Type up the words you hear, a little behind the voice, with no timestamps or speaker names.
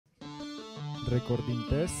Recording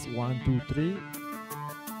test, 1, 2, 3.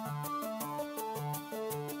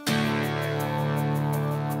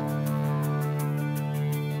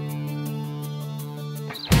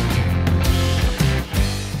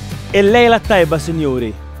 Il-lejla tajba,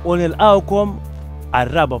 sinjuri, u nilqawkom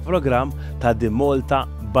għar-raba programm ta' The Malta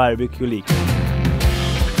BBQ League.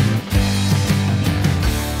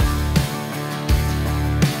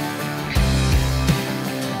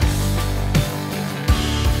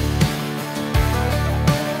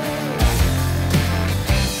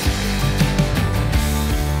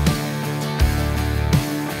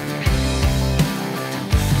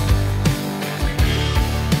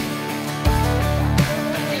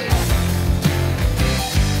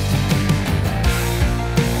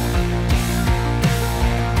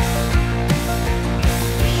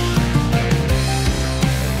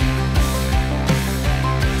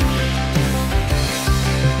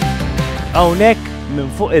 Hawnhekk minn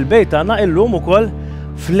fuq il-bejt tagħna illum ukoll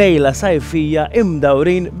f'lejla sajfija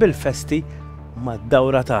imdawrin bil-festi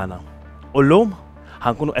mad-dawra tagħna. U llum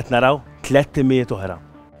ħankunu qed naraw 3 timijiet oħra.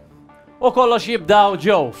 U kollox jibdaw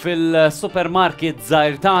ġew fil-supermarket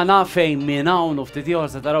żgħir tagħna fejn minn hawn u ftit ieħor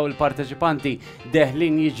se taraw il-parteċipanti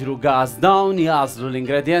deħlin jiġru gas dawn, jażlu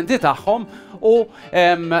l-ingredjenti tagħhom u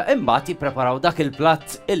imbagħad jippreparaw dak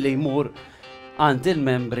il-platt illi jmur għand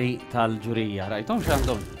il-membri tal-ġurija. Rajthom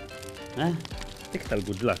x'għandhom? Dik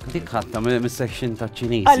tal-good luck. Dik ħatta mis-section ta'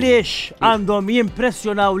 Ċiniżi. Għaliex għandhom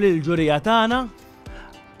jimpressjonaw lil ġurija tagħna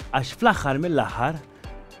għax fl-aħħar mill-aħħar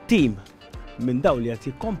tim minn dawn li qed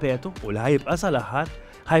jikkompetu u li ħajibqa' sal-aħħar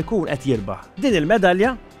ħajkun qed jirbaħ din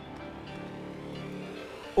il-medalja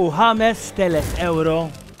u 5,000 euro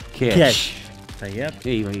cash. Tajjeb.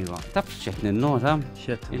 Iva. Taf x'qed ninnota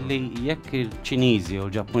illi jekk il-Ċiniżi u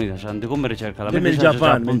l-Ġappuniżi għax għandikom riċerka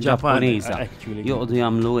l-Ġappuniża joqogħdu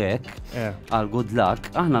jagħmlu hekk għal good luck,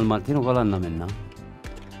 aħna l-Maltin ukoll għandna minnha.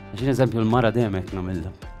 Għax eżempju l-mara dejjem hekk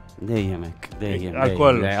nagħmilha. Dejjem hekk, dejjem.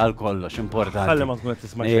 Għal kollox importanti. Ħalli ma tkun qed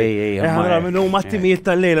tisma' xejn. Ħara minn huma t-timijiet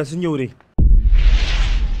tal-lejla, sinjuri.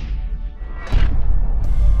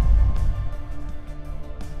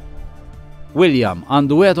 William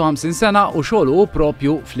għandu 51 sena u xogħlu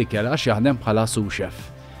propju fl-ikel għax jaħdem bħala sous chef.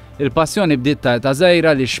 Il-passjoni bdiet ta'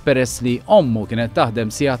 żgħira li xperess li ommu kienet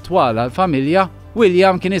taħdem sija twal għall-familja,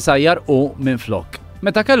 William kien isajjar u minflok.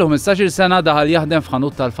 Meta kellu 15-il sena daħal jaħdem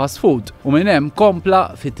f'ħanut tal-fast food u minn hemm kompla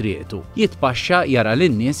fi trieqtu. Jitpaxxa jara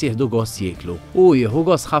lin-nies jieħdu gost jieklu u jieħu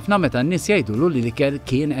gost ħafna meta n-nies jgħidulu li l-ikel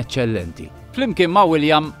kien eċċellenti. Flimkien ma'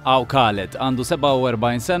 William għaw Khaled għandu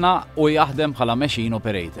 47 sena u jaħdem bħala machine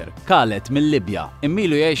operator. Khaled mill-Libja,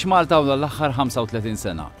 immilu jgħix Malta u l-aħħar 35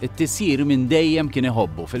 sena. It-tisjir minn dejjem kien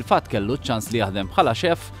iħobbu, fil-fatt kellu ċans li jaħdem bħala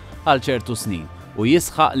xef għal ċertu snin u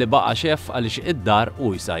jisħaq li baqa' xef għaliex id-dar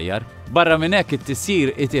u jsajjar. Barra minn hekk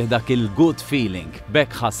it-tisjir itih dak il-good feeling,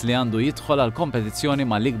 bekk ħass li għandu jidħol għal kompetizzjoni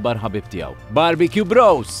mal-ikbar ħabib tiegħu. BBQ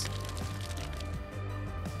Bros!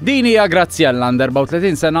 Din hija Grazzjella għandha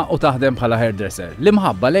 34 sena u taħdem bħala hairdresser.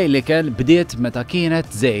 L-imħabba lejn l-ikel bdiet meta kienet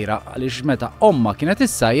żgħira għaliex meta omma kienet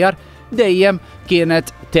issajjar dejjem kienet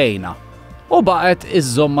tgħinha. U baqgħet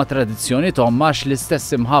iżżomm ma' tradizzjoni tomma għax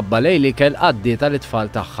l-istess imħabba lejn l-ikel għaddiet għall-itfal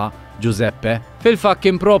tagħha Giuseppe. Fil-fatt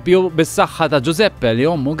kien propju bis-saħħa ta' Giuseppe li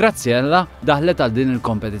ommu Grazzjella daħlet għal din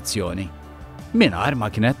il-kompetizzjoni. Mingħajr ma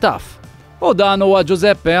kienet taf. U dan huwa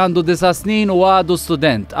Giuseppe għandu 9 snin u għadu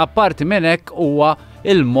student, apparti minn hekk huwa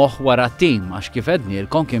il-moħ wara t-tim għax kif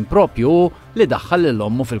ednilkom kien propju li daħħal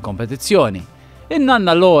l-ommu fil-kompetizzjoni.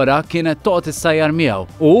 In-nanna Lora kienet toqgħod issajjar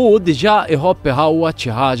miegħu u hu diġà iħobb iħawwad xi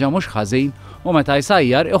ħaġa mhux ħażin u meta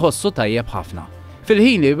jsajjar iħossu tajjeb ħafna.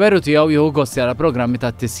 Fil-ħin liberu tiegħu jieħu gost jara programmi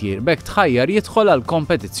tat-tisjir bekk tħajjar jidħol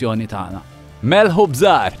għall-kompetizzjoni tagħna. Melħu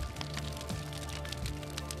bżgħar!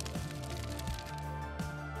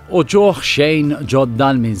 U ġoħ xejn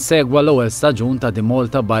ġoddan minn segwa l-ewwel staġun ta' The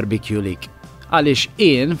Malta BBQ League. Għaliex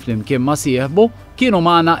Ian flimkien ma' sieħbu kienu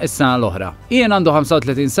magħna s-sena l-oħra. Ian għandu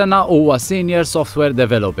 35 sena u huwa senior software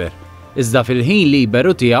developer. Iżda fil-ħin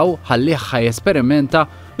liberu tiegħu ħallih jesperimenta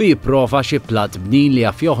u jipprova xi platt bnin li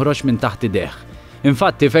jaf joħroġ minn taħt idejh.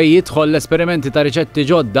 Infatti fejn jidħol l-esperimenti ta' riċetti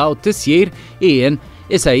ġodda u t-tisjir, Ian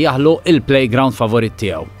isejjaħlu il-playground favorit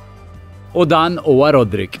tiegħu. U dan huwa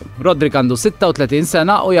Rodrik. Rodrik għandu 36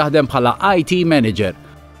 sena u jaħdem bħala IT manager.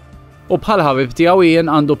 U bħal ħabib tiegħu Ian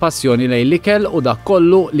għandu passjoni lejn l-ikel u dak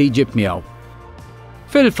kollu li jġib miegħu.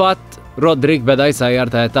 Fil-fatt, Rodrik beda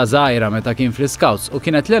jsajjar ta' età żgħira meta kien fl-Scouts u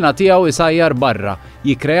kienet lena tiegħu jsajjar barra,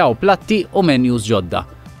 jikkreaw platti u menus ġodda.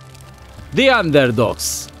 The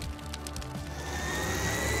Underdogs.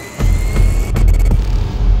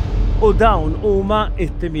 U dawn huma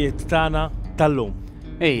t-timijiet tagħna tal-lum.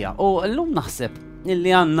 Ejja, u llum naħseb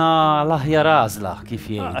illi għanna l-aħjar għazla kif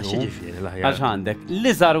jgħidu. Xieġifiri l-aħjar. Għax għandek,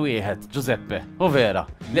 l-izar wieħed, Giuseppe, u vera.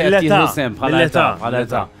 Li L-età, qed jieħu sem l-età,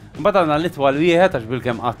 bħal-età. Mbagħad għandna l-itwal wieħed għax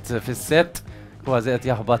bil-kemm qatt fis-sett, kważi qed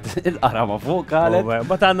jaħbad il-qara ma fuq qalet.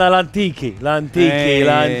 Bat għanna l-antiki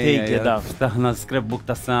da. Ftaħna scrapbook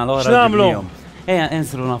tas-sena l-oħra. X'namlu? Eja,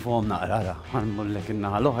 ensru nafuhom naqra, għanmullek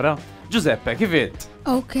in-naħa l-oħra. Giuseppe, kif int?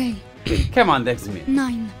 Okay, Kemm għandek żmien?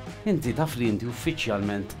 9. Inti taf li inti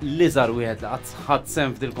uffiċjalment l-iżar wieħed li qatt ħadd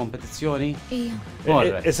sem f'dil-kompetizzjoni? Ija.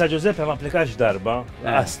 Alright. Issa Giuseppe ma applikax darba,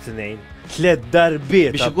 laqas tnejn. 3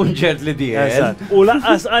 darbiet. Biex ikun ċert li diel. Eżatt. U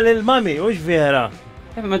laqqas għal il-mami, ux vera.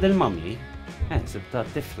 Imma del-mami, sibta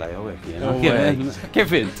tifla jew hekk Oh, jiena.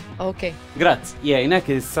 Kif int? Okay. Grazz, jgħinek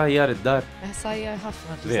is-sajjar id-dar Sajja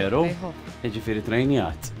ħafna. Veru? Jiġifieri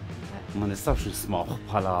trejnijat. Ma nistawx nismaw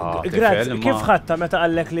bħala Grazzi, tifel, kif imma- ħatta meta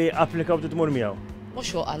qallek li applikaw titmur miegħu? Mux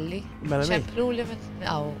u għalli. Mela mej. ċemplu li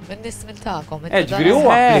minn nis minn ta'kom. Ġifiri u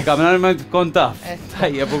applika minn għal tkun taf. Eh.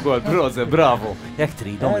 Tajjeb ukoll, proze, bravo. Jek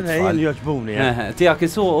tridhom Jien it-tfal. joġbuni. Tijak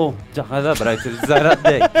isuqu, ġaħħa brajt il-żara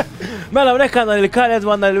d-dej. Mela unek għanna l-Khaled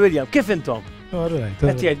u għanna l-William. Kif intom? Alright.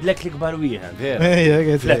 Qed jgħidlek li kbar wieħed.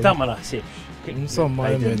 Vera. Fleta ma naħsibx. Insomma,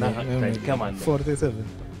 Kemm għandek? 47.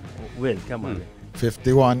 Will, kemm għandek?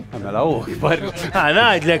 51. Mela u, kbar.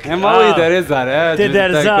 Ngħidlek. Imma u jider iżar,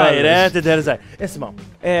 Tider zaħir, tider zaħir. Isma,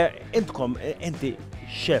 intkom, inti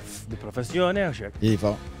xef di professjoni għax hekk?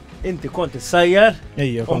 Iva. Inti kont sajjar,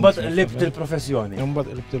 Ejja. u mbagħad libt il-professjoni.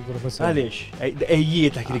 Mbagħad libt il-professor. Għaliex?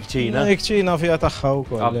 Ejjietek li kċina. Ikċina fija tagħha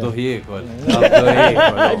wkoll. Abdu jiekol.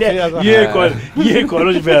 Abdu jiekol.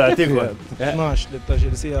 Jiekol, ux vera, tikol. 12 li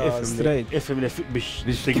taġil sija straight. Ifim li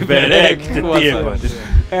biex tikberek, t-tiekol.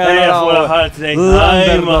 Ejja, fuq l-ħart nejn.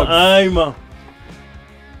 Ajma, ajma.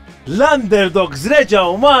 L-underdogs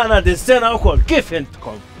reġaw maħna dis-sena u kol. Kif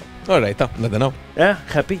intkom? Alright, ta' nadanaw.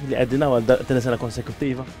 Happy li għaddinaw għal t sena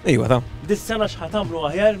konsekutiva? Iwa, ta' Dis-sena xħatamlu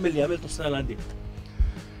għahjar mill-li għamiltu s-sena l-għaddit.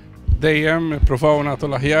 Dejjem provaw nagħtu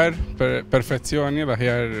l-aħjar perfezzjoni,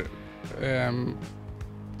 l-aħjar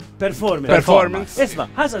Performance. Isma,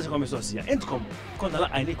 ħasa zikom mistoqsija, intkom konna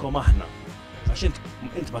laqajnikom aħna. Għax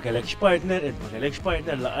int ma kellekx partner,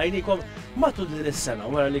 laqajnikom matul din is-sena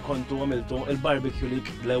wara li kontu għamiltu il-barbecue li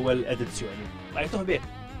l-ewwel edizzjoni. Għajtuħ bih.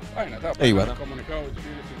 Iwa.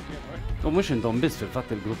 U mux intom bis fil-fatt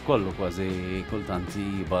il-grupp kollu kważi kultanti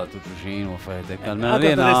jibatu ġuġin u fajdek.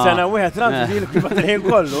 Għadda dis-sena wieħed rantu dilek il-batterjen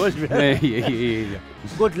kollu, ux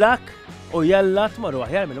Good luck u jalla tmorru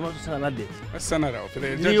aħjar mill martu sena l-għaddit. Issa naraw.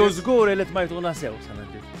 Li użguri li tmajtuna sew sena l-għaddit.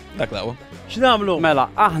 Dak lawa. X'namlu? Mela,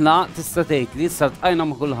 aħna tista' tgħid li issa tqajna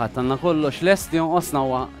ma' kulħadd għandna kollox lest jew qosna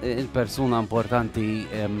huwa il-persuna importanti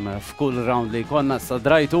f'kull round li jkollna issa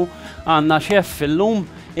drajtu għandna xef fil-lum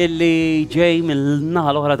illi ġej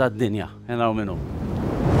mill-naħa l-oħra tad-dinja. Naraw minnu.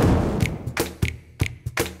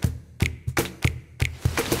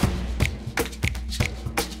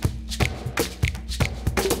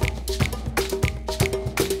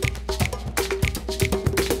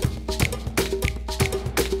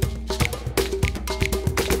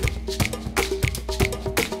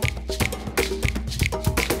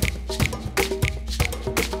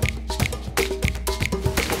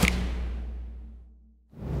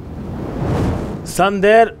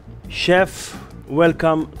 Sander, chef,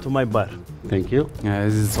 welcome to my bar. Thank you.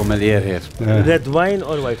 This is sommelier here. Red wine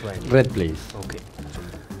or white wine? Red, please. Okay.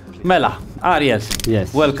 Mela, Ariel.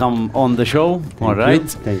 Yes. Welcome on the show. All right.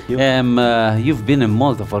 Thank you. You've been in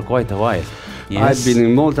Malta for quite a while. Yes. I've been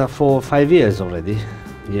in Malta for 5 years already.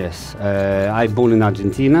 Yes. I'm born in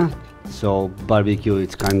Argentina, so barbecue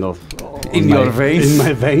is kind of In your veins. In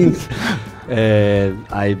my veins.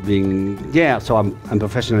 I've been, so I'm a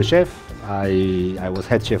professional chef. I was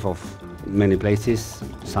head chef of many places,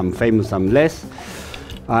 some famous, some less.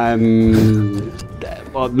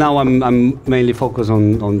 But now I'm mainly focused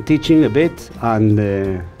on teaching a bit,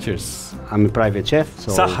 and Cheers. I'm a private chef.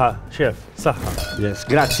 So Saha, chef, saha. yes,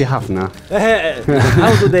 grazie ħafna.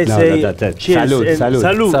 How do they No, say that. cheers? Salud, salud.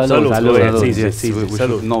 Salud, salud. Salud, Yes, salud. yes, yes, We yes, should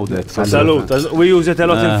salud. know that. Salud. We use it a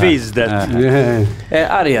lot in feast that.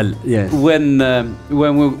 Ariel, Yes.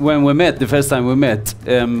 when we met, the first time we met,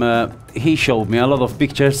 he showed me a lot of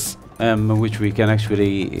pictures, which we can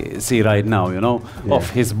actually see right now, of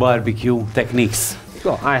his barbecue techniques.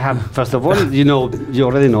 So I have, first of all, you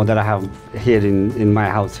already know that I have here in my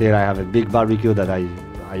house here, I have a big barbecue that I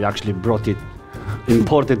actually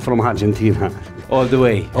imported from Argentina. All the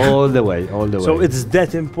way. All the way. So it's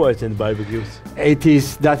that important, barbecues. It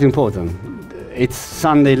is that important. It's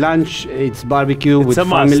Sunday lunch, it's barbecue It's with a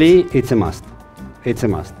must. family, it's a must. It's a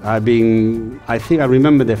must. I think I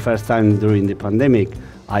remember the first time during the pandemic,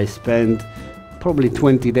 I spent probably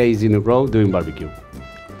 20 days in a row doing barbecue.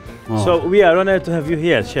 So we are honored to have you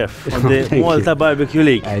here, chef, on the Thank Malta you. Barbecue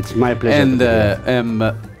League. It's my pleasure. And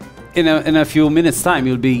to be here. in a few minutes' time,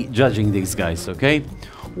 you'll be judging these guys, okay?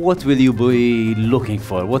 What will you be looking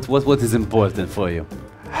for? What is important for you?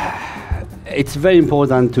 It's very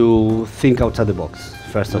important to think outside the box,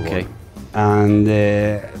 first of Okay. all, and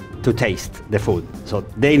to taste the food. So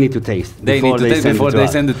they need to taste They need to taste before they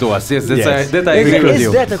send it to us. Yes, Yes. that I agree with Is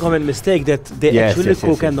you. that a common mistake that they Yes, actually yes, yes,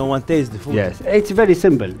 cook yes. and no one tastes the food? Yes, it's very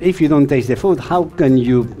simple. If you don't taste the food, how can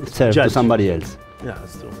you serve to Judge. somebody else? Yeah,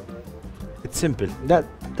 that's true. It's simple.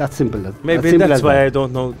 That's simple. Maybe simple that's as why that. I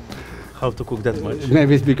don't know how to cook that much.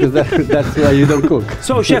 Maybe it's because that's why you don't cook.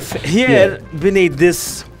 So, chef, here beneath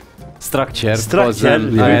this Structure. structure,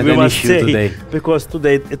 I had we an must issue say, today. because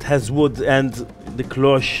today it has wood and the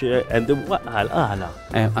cloche and the għala.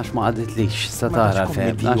 Għax ma għaditlix, Ma satara għax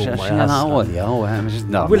fem. komedju Għax ma jena jassa. għolja,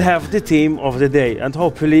 għu We'll have the team of the day and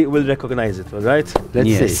hopefully we'll recognize it, all right? Let's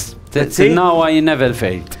Yes. see. Let's see. Now I never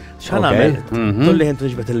failed. X'ħan Okay. għamel? Mhm. Tulli ħin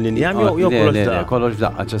tuġbet il-linjam jew Le, kollox le, le, da. kollox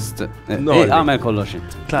daqqa, just. No, le. Għamel kollox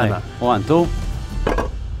int. Tlaqna. One, two.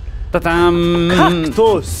 Tatam.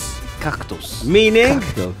 Cactus! Cactus. Meaning?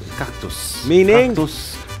 Cactus. Meaning?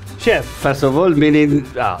 Cactus. Chef, First of all, meaning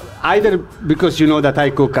either because you know that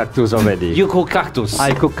I cook cactus already. You cook cactus.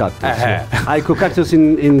 I cook cactus. Uh-huh. I cook cactus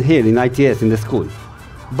in here in ITS in the school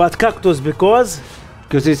but cactus because?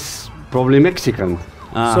 because it's probably Mexican.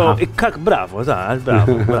 So, bravo,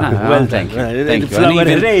 bravo. Well, thank you. Thank you. Flower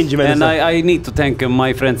arrangement. And I need to thank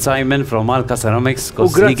my friend Simon from Alka Ceramics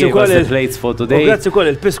because grazzi he gave us ukoll the il- plates for U today. grazzi kol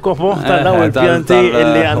il-piskopo tal-daw il-pjanti tal-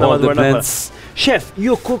 illi għanna all the madwar plants. Chef,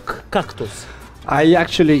 you cook cactus. I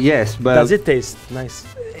actually yes, but Does it taste nice?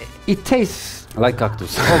 it tastes Like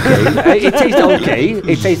cactus. okay. It tastes okay.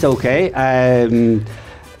 It tastes okay.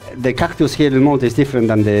 The cactus here in Malta is different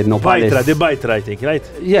than the nopales. The bitra, I think, right?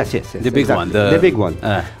 Yes. The big one, The big one.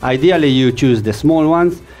 Ideally, you choose the small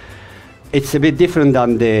ones. It's a bit different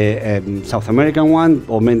than the South American one,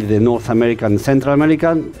 or maybe the North American, Central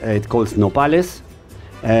American. It calls nopales,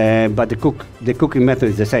 but the cooking method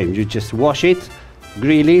is the same. You just wash it,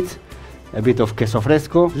 grill it, a bit of queso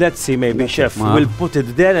fresco. Let's see, maybe chef will put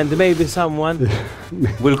it there and maybe someone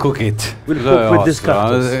We'll cook it. will cook with this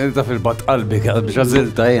cactus. Inta fil-bat qalbi,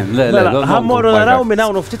 ġazilta jen. Le, le, Mela, ħammorru naraw minn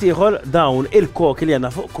hawn ftit ieħor dawn il-kok li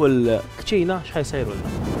għandna fuq kull kċina x'ħajsejru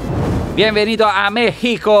lna. Bienvenido a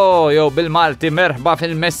Mexico, jew bil-Malti merħba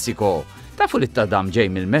fil-Messiko. Tafu li t-tadam ġej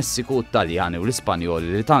mill-Messiku, t-Taljani u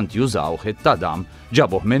l-Ispanjoli li tant jużawh it-tadam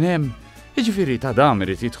ġabuh minn hemm. Jiġifieri tadam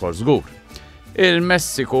irid jidħol żgur.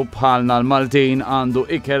 Il-Messiku bħalna l-Maltin għandu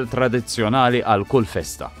ikel tradizzjonali għal kull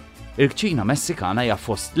festa. Il-kċina Messikana hija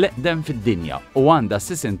fost l-eqdem fid-dinja u għandha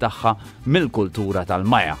s-sisin tagħha mill-kultura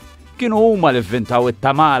tal-Maja. Kienu huma li vvintaw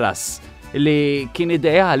it-tamalas li kien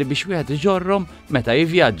ideali biex wieħed iġorrom meta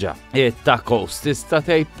jivvjaġġa. It-tacos tista'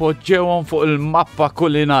 tpoġġewhom fuq il-mappa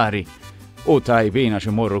kulinari u tajbina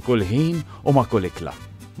ximorru kull ħin u ma' kull ikla.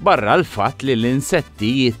 Barra l-fatt li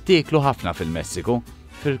l-insetti jittieklu ħafna fil-Messiku.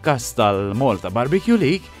 Fil-kas tal-Malta Barbecue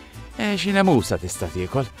League, xine musa tista'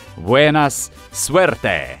 tiekol. Buenas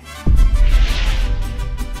suerte!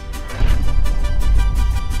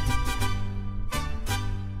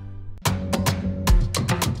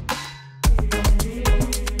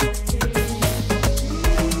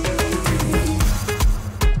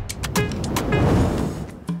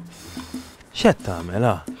 X'qed tagħmel,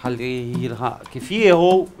 Ħalli jilħaq kif jieħu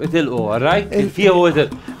itilqu, right? Kif jieħu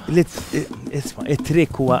itilqu. Isma'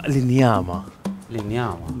 it-trik huwa l-injama.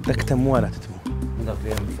 Linjama. Dak temm wara titmu. Dak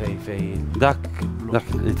li hemm fej. Dak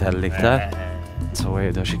li tellik ta'.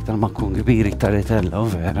 Sawejda xiktar ma kun kbir iktar itella,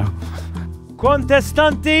 vera.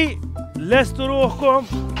 Kontestanti, lestu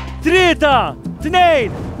ruħkom. 3,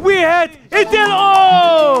 2, 1,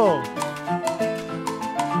 itilqu!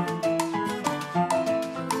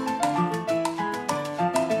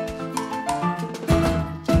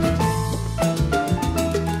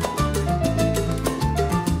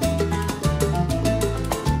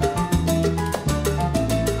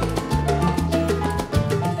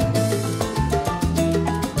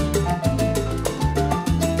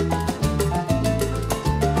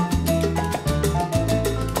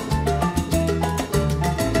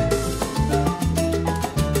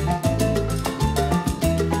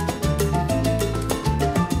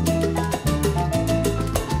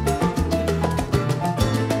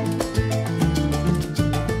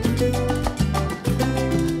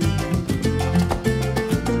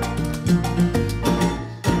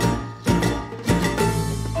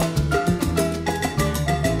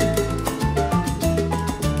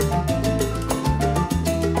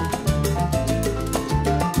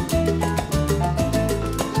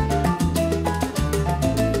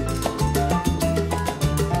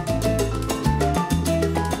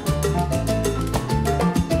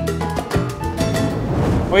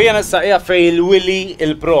 U jena s-saqija fej il-Willy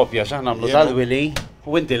il-propja, xaħna għamlu tal-Willy,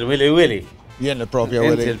 u inti il-Willy. Jien il-propja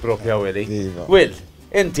Inti Willy. il-propja Willy. Iva. Will,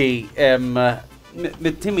 inti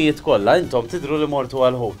mit-timijiet kollha intom tidru li mortu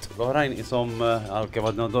għal-ħut. L-oħrajn isom għal-kem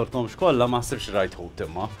għadna dortom xkolla ma sirx rajt ħut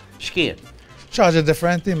imma. X'kien? ċaġa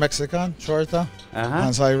differenti, Mexican, xorta,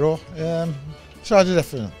 għansajru. ċaġa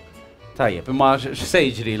differenti. Tajjeb, imma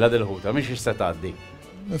x'sejġri la dil-ħuta, miex x'se tgħaddi?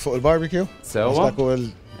 Fuq il-barbecue. Sewa?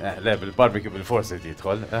 Le, bil-barbecue bil-forsi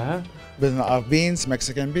tidħol. Bil-naqaf beans,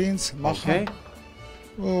 Mexican beans, maħħa.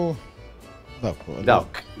 U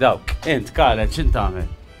Dawk. Int, Khaled, x'int tagħmel?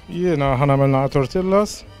 Jiena ħanamilna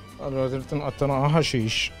tortillas, allora trid tinqattana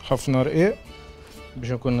ħaxix ħafna rqiq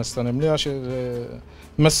biex nkun nista' nimliha għax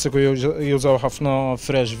Messiku jużaw ħafna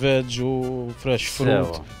fresh veg u fresh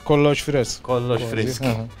fruit. Kollox fresh. Kollox frisk.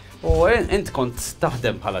 U int kont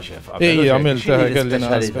taħdem bħala xef. Ija, għamilt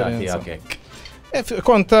kellina esperienza.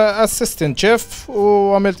 Kont assistant chef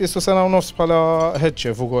u għamilt jistu sena u nofs bħala head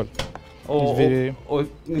chef u koll. U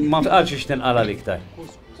ma fqalx ixtenqala liktar.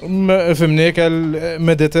 Fimni kell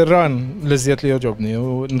Mediterran li zjed li joġobni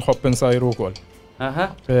u nħobb insajru u koll.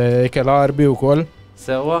 Kell arbi u koll.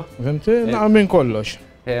 Sewa? Fimti, naqmin kollox.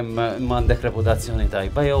 Mandek reputazzjoni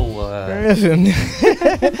tajba jew. Fimni.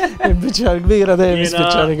 Il-bicċa l-kbira dejjem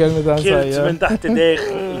spiċċa li kelmi dan sajja. Minn taħt idejk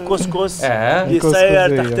il-kuskus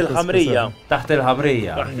jissajjar taħt il-ħamrija. Taħt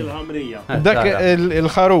il-ħamrija. Taħt il-ħamrija. Dak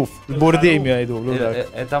il-ħaruf, il-burdim jgħidulu.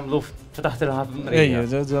 Tamlu taħt il-ħamrija. Ejja,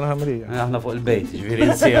 ġaġa l-ħamrija. Aħna fuq il-bejt, ġviri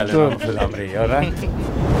nsija li fil-ħamrija, right?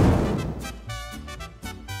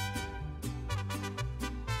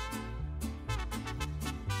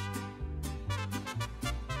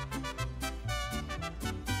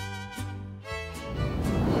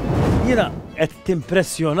 Jena qed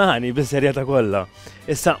timpressjonani bis-serjetà kollha.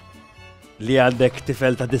 Issa li għandek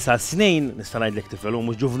tifel ta' 9 snin, nista' ngħidlek tifel u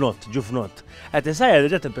mhux ġufnot. Qed isajja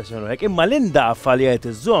diġà timpressjonawek, imma l-indafa li qed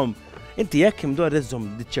iżżomm, inti jekk imdor iżżomm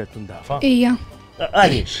diċċertu ndafa. Ija.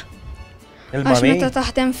 Għaliex? Għax meta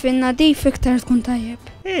taħdem fin-nadif iktar tkun tajjeb.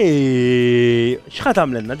 X'ħad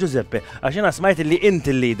tagħmlilna Giuseppe? Għax jiena smajt li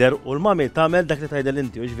inti l-lider u l-mami tagħmel dak li tgħidel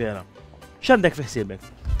inti u x'vera. X'għandek fi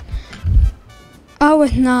ħsiebek?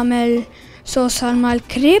 Għawet namel sosal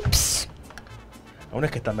mal-krips.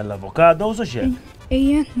 Għonek qed tagħmel l-avokados u x'hekk?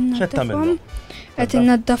 Ija, X'qed tagħmel? Qed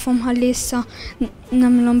innaddafhom ħalli issa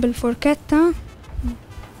nagħmilhom bil-forketta.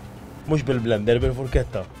 Mhux bil-blender,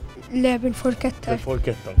 bil-forketta. Le, bil-forketta.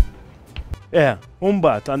 Bil-forketta.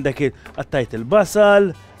 Mbagħad għandek għattajt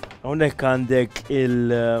il-basal, hawnhekk għandek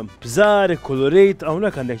il-bżar, il-kolorit,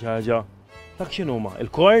 hawnhekk għandek xi ħaġa. Dak x'inhuma?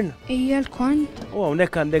 Il-korn? Ija, l-korn. U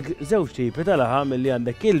hawnhekk għandek żewġ tipi tal-laħam li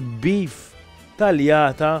għandek il-beef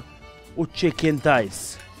taljata u chicken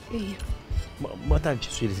thighs. Ija. Ma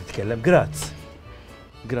tantx isir titkellem, grazzi.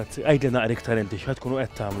 Grazzi, għajdli naqra iktar inti x'ħad tkunu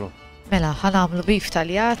qed tagħmlu. Mela, ħanamlu beef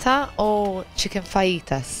taljata u chicken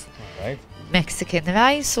fajitas. Mexican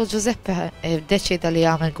rice u Giuseppe deċida li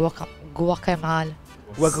jagħmel guacamole.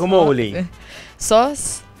 Guacamole.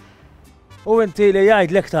 Sos. U inti li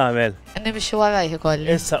jgħidlek tagħmel. Nimxu warajh ikolli.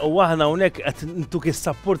 Issa u aħna hawnhekk qed intuk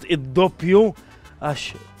is-sapport id-doppju għax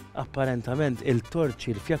apparentament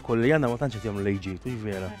il-torċi l-fjakku li għandna ma tantx qed jagħmlu lejġiet, mhux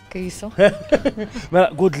vera. Kisu. Mela,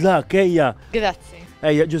 good luck, ejja. Grazzi.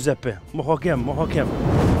 Ejja, Giuseppe, moħħok hemm.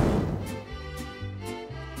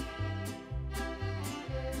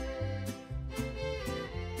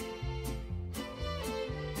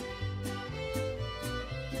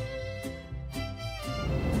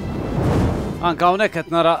 Anka hawnhekk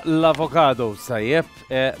qed nara l-avokado sajjeb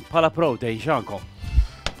bħala protein x'ankom.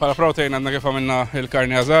 Bħala protein għandna kif għamilna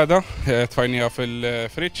il-karni għażada, tfajnija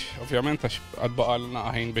fil-friġġ, ovvjament għax qatt baqalna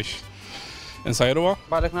ħin biex insajruha.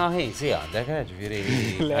 Balek naħin si għandek, ġifieri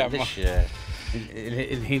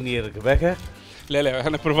il-ħin jirkbek. Le,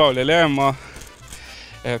 ħanippruvaw li le, imma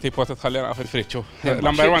tipo titħallina fil-friġġu.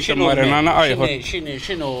 Number one timmarina naqajħu.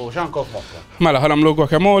 X'inhu x'ankom mokka? Mela ħanamlu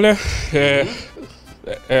guacamole.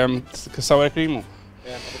 Sour cream.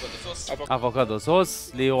 Avocado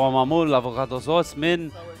sauce li huwa magħmul avocado sauce minn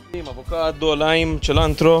avocado, lime,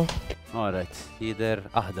 cilantro. Alright, jider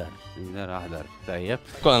aħdar, tajjeb.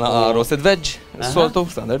 Konna roasted veg, soltu,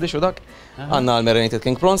 standard dish u dak. Għanna l-marinated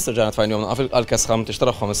king prawns, terġana tfajnjom għal-kesħam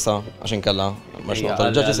tixtaraħħom issa għaxin kella marxnuq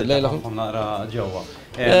tal-ġaġis il-lejla. Naqra ġewwa.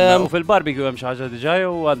 U fil-barbecue hemm xi ħaġa diġà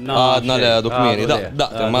jew għadna. Għadna le għadu kmieni,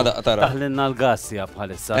 ma daq tara. Taħlinna l-gassja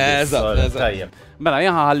bħalissa. Eżatt. Mela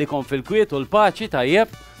jien ħallikom fil-kwiet u l-paċi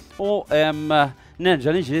tajjeb u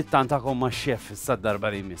nerġa' niġi tantakom max-xef issa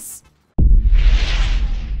d-darba li jmiss.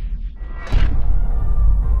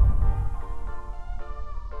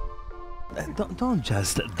 Don't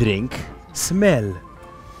just drink, smell.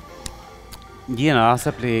 Jiena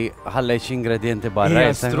naħseb li ħallejt xi ingredienti barra.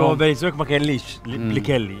 Yeah, strawberries, ma kellix li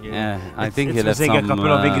kelli. I think you left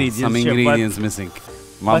some ingredients missing.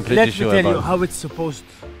 But let me tell you how it's supposed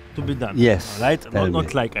to be done. Yes. Right?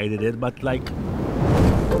 Not like I did it, but like...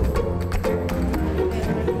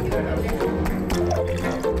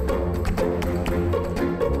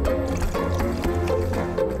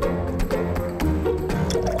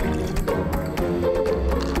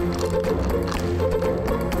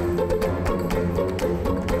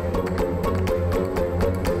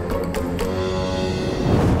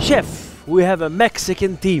 Chef, we have a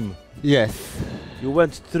Mexican team. Yes. You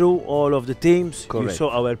went through all of the teams. Correct. You saw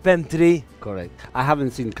our pantry. Correct. I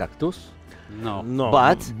haven't seen cactus. No.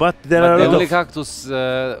 But there are the a lot only of cactus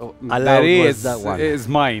allowed there was that one. is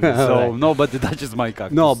mine. So nobody touches my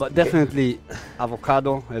cactus. No, but definitely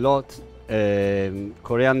avocado a lot,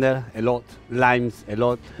 coriander a lot, limes a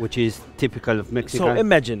lot, which is typical of Mexico. So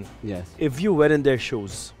imagine Yes. if you were in their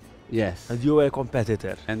shoes Yes. and you were a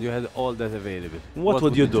competitor, And you had all that available. what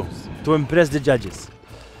would you do to impress the judges?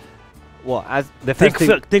 Well, as the Think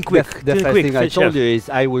first thing, think quick. the think first quick, thing I chef. told you is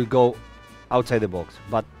I will go outside the box,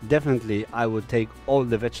 but definitely I would take all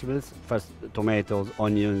the vegetables, first tomatoes,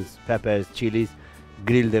 onions, peppers, chilies,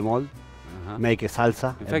 grill them all, make a salsa,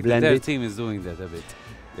 In fact, blend their it, team is doing that a bit.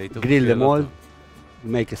 They took grill a them lot all, of-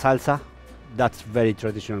 make a salsa. That's very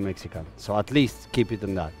traditional Mexican. So at least keep it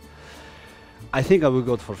on that. I think I will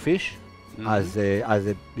go for fish as a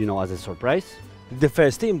surprise. The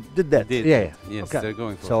first team did that. Did. Yeah. Yes, Okay. they're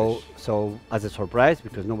going for fish. So as a surprise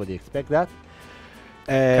because nobody expect that.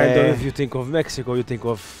 Kind of, if you think of Mexico, you think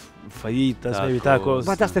of fajitas, maybe tacos.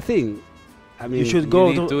 But that's the thing. I mean, you should go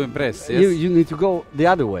You need to impress, yes? You need to go the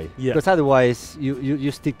other way. Yeah. Because otherwise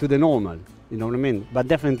you stick to the normal. You know what I mean? But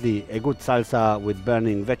definitely a good salsa with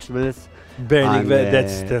burning vegetables. burning. And,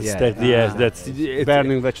 That's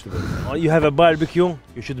burning vegetables. You have a barbecue,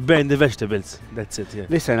 you should burn the vegetables. That's it. Yeah.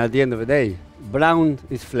 Listen, at the end of the day, brown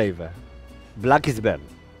is flavor, black is burn.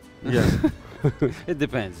 Yeah. It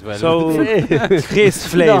depends. Well, So his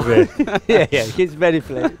flavor. yeah, he's very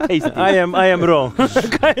tasty. I am wrong.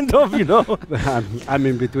 Kind of, you know. I'm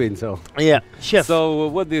in between, so. Yeah, chef. So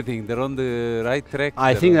what do you think? They're on the right track?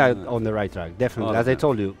 I They're think they're on the right track, definitely. All As I right.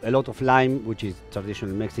 told you, a lot of lime, which is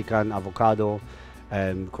traditional Mexican, avocado,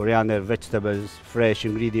 coriander, vegetables, fresh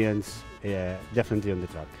ingredients, definitely on the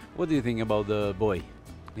track. What do you think about the boy?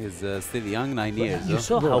 He's still young, 9 years. You huh?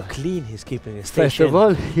 saw how clean he's keeping his First station. of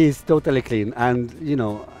all, he's totally clean. And, you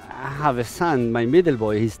know, I have a son, my middle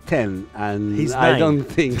boy, he's 10. And He's I 9. don't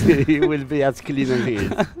think he will be as clean as he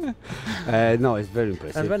is. No, it's very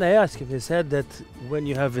impressive. And when I asked him, he said that when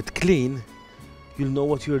you have it clean, you'll know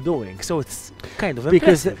what you're doing. So it's kind of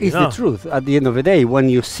Because impressive, it's you know? the truth. At the end of the day, when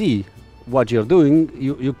you see what you're doing,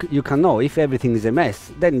 you can know. If everything is a mess,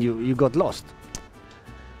 then you got lost.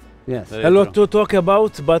 Yes. Very A lot true. to talk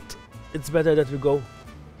about, but it's better that we go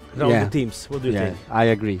around Yeah. the teams. What do you Yeah, think? I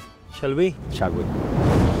agree. Shall we? Shall we?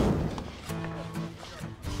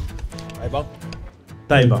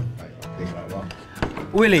 Taiba.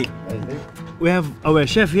 Willie, we have our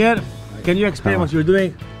chef here. Can you explain what you're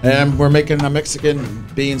doing? We're making a Mexican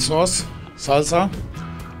bean sauce, salsa,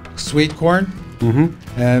 sweet corn,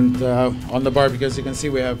 and on the barbecue, as you can see,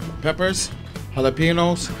 we have peppers,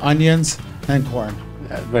 jalapenos, onions, and corn.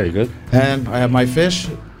 Very good. And I have my fish,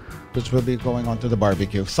 which will be going onto the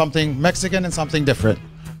barbecue. Something Mexican and something different.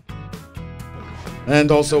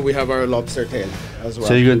 And also we have our lobster tail as well.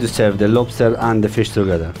 So you're going to serve the lobster and the fish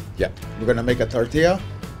together? Yeah, we're gonna make a tortilla,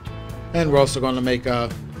 and we're also gonna make a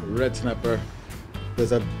red snapper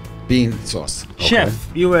with a bean sauce. Chef,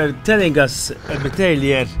 you were telling us a bit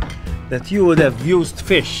earlier that you would have used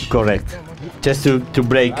fish. Correct. Just to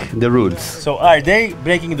break the rules. So are they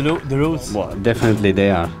breaking the rules? Well, definitely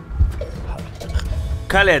they are.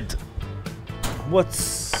 Khaled,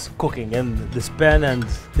 what's cooking in this pan and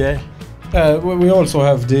there? We also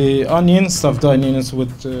have the onions, stuffed onions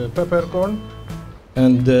with peppercorn,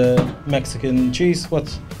 and Mexican cheese. What?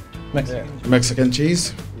 Mexican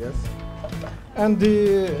cheese. Yes. And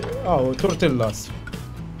the tortillas.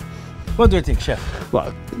 What do you think, chef?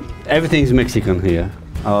 Well, everything's Mexican here.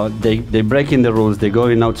 They breaking the rules. They're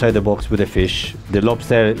going outside the box with the fish. The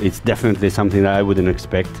lobster, it's definitely something that I wouldn't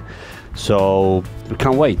expect. So we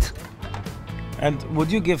can't wait. And would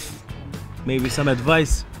you give maybe some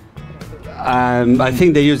advice? I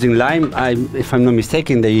think they're using lime. If I'm not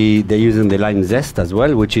mistaken, they're using the lime zest as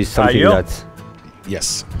well, which is something you? that's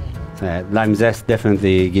Yes. lime zest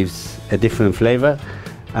definitely gives a different flavor,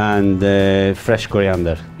 and fresh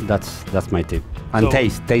coriander. That's my tip. And So-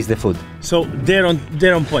 taste the food. So they're on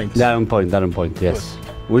point. They're on point. Yes,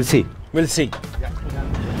 we'll see. We'll see.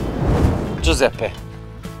 Giuseppe,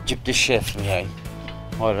 ġibt il-chef miħaj.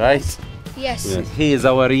 All right. Yes. He is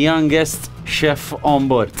our youngest chef on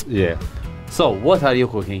board. Yeah. So, what are you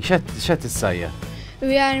cooking? Xet is-sajja?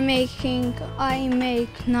 I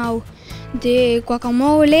make now the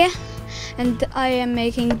guacamole, and I am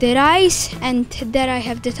making the rice, and there I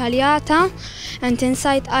have the tagliata, and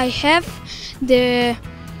inside I have the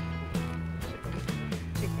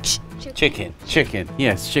Chicken.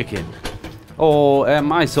 Yes, chicken. Oh,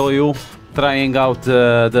 I saw you trying out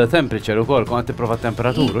the temperature u kol, kon tipprova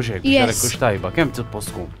temperaturu xejn biex jarek kux tajba. Kemm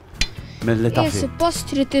suppost tkun? Mill-li tafi? suppost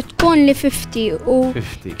trid tkun li 50 u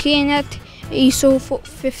 50. kienet jisu fuq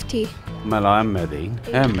 50. Mela,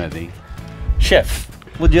 emmedi. Chef,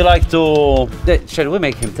 would you like to... Shall we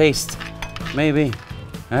make him taste? Maybe?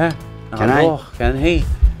 Eh? Can I? Can he?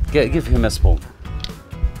 Give him a spoon.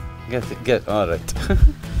 All right.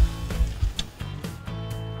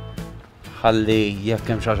 Ħalli jekk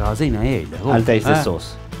hemm xi ħażina jgħidha. I'll taste the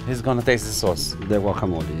sauce. He's gonna taste the sauce. The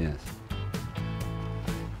guacamole, yes.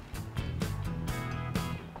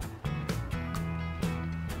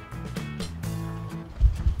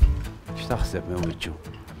 X'taħseb minn wiċċu?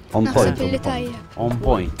 On point. Naħseb li tajjeb. On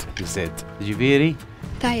point, you said. Ġifieri?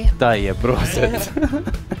 Tajjeb. Proset.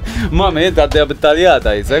 Mami, inta għaddejja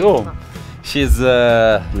bit-taljata jisegħu. She's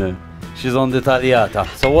on the taljata.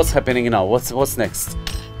 So what's happening now? What's next?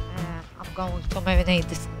 I'm going to marinate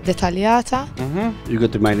the tagliata. You're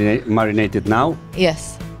going to marinate it now?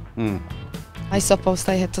 Yes. I suppose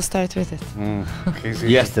I had to start with it.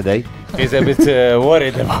 Yesterday. He's a bit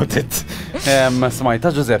worried about it.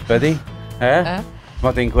 Smajta Giuseppe di?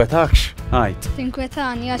 Ma tinkwetakx? Għajt.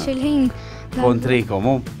 Tinkwetani għax il-ħin.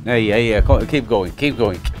 Kontrikom, Ejja, keep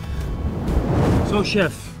going. So,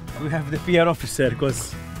 chef, we have the PR officer,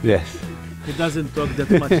 because Yes. he doesn't talk that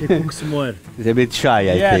much, he cooks more. He's a bit shy,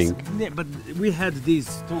 I think. But we had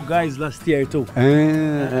these two guys last year too.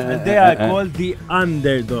 And they are called the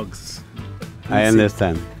underdogs. I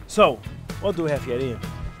understand. So, what do we have here, Ian?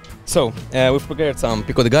 So, we've prepared some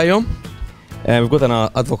pico de gallo. We've got an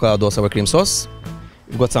avocado sour cream sauce.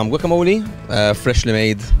 We've got some guacamole, freshly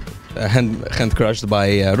made, hand crushed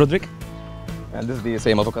by Roderick. And this is the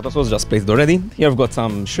same avocado sauce, just placed already. Here we've got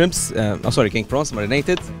some shrimps, king prawns,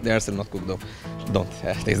 marinated. They are still not cooked though. Don't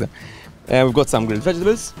taste them. We've got some grilled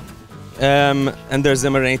vegetables. And there's a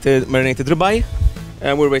marinated ribeye.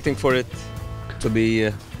 And we're waiting for it to be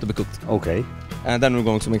cooked. Okay. And then we're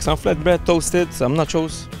going to make some flatbread, toasted, some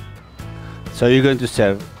nachos. So you're going to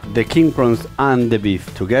serve the king prawns and the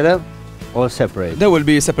beef together or separate? They will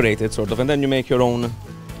be separated, sort of, and then you make your own.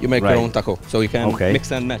 You make your own taco, so you can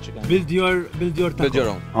mix and match. Build your taco. Build your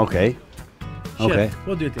own. Okay. Chef,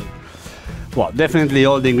 what do you think? Well, definitely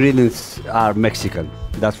all the ingredients are Mexican,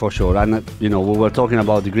 that's for sure. And we were talking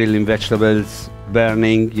about the grilling vegetables,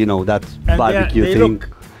 burning, that And barbecue they thing. Look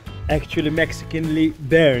actually Mexicanly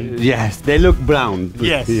burned. Yes, they look brown.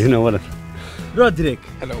 Yes. You know what? Roderick.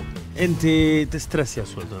 Hello. Inti tistressja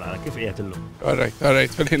s-soltu nara, kif qiegħed illum? All right,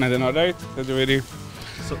 fil-ħina din all right.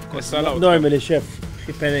 Normally, chef,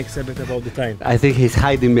 he panics a bit about the time. I think he's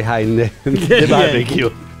hiding behind the barbecue.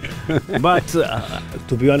 But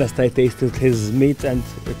to be honest, I tasted his meat and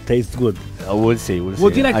it tastes good. We'll see.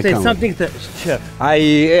 Would you like to taste something, chef?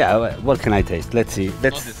 What can I taste? Let's see.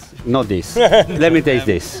 Not this. Let me taste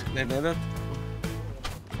this.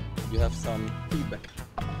 You have some feedback.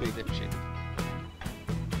 Please appreciate it.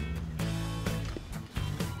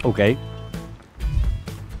 Okay.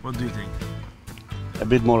 What do you think? A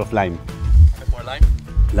bit more of lime. A bit more lime?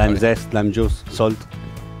 Lime zest, lime juice, salt.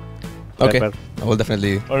 Okay. Pepper. I will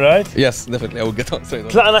definitely. All right? Yes, definitely. I will get on. Sorry.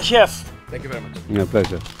 Tlaqna, chef! Thank you very much. Yeah,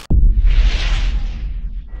 pleasure.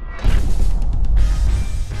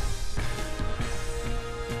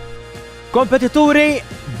 Kompetituri,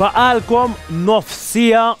 baqalkom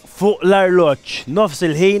nofsija fuq l-arloċ. Nofs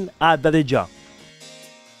il-ħin għadda diġa.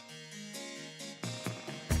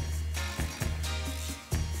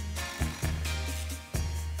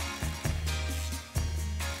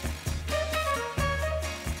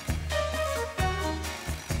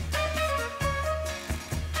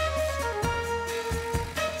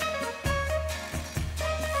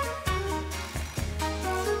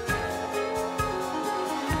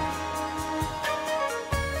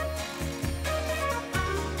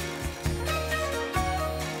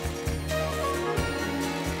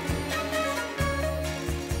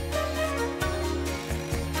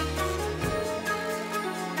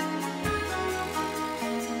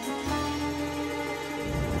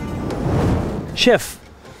 Chef.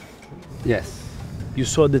 Yes. You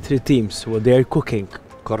saw the three teams, what they are cooking.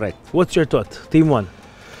 Correct. What's your thought? Team 1.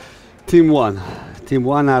 Team 1. team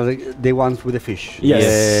 1 are the ones with the fish.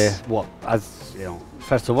 Yes. Well, as you know,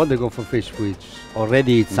 first of all, they go for fish, which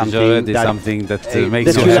already it's something already that, something that uh,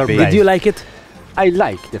 makes that you will happy. surprise. Did you like it? I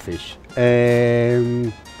like the fish.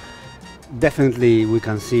 Definitely, we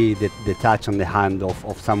can see the touch on the hand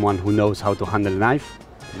of someone who knows how to handle a knife.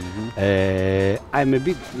 I'm a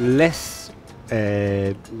bit less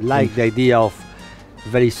like the idea of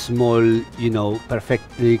very small, you know,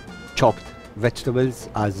 perfectly chopped vegetables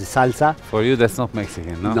as the salsa. For you, that's not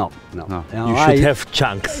Mexican, no? No. You should have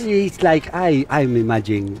chunks. It's like I'm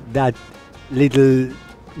imagining that little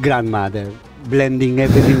grandmother blending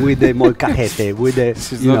everything with the molcajete, with the.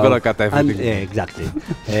 She's you not know, gonna cut everything. exactly.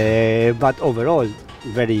 But overall,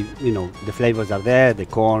 very, you know, the flavors are there, the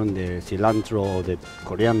corn, the cilantro, the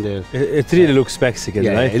coriander. It really looks Mexican,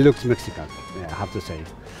 Yeah, right? it looks Mexican, yeah, I have to say.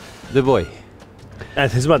 The boy.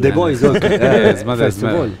 And his mother. The boy is okay. His mother First is of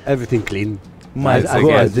mad. all, everything clean. My I God,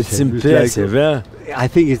 guess it's it's impressive, yeah? I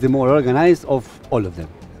think it's the more organized of all of them.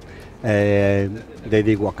 They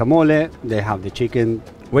did guacamole, they have the chicken.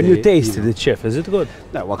 When they- you tasted it, chef, is it good?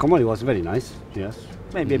 No, guacamole was very nice, yes.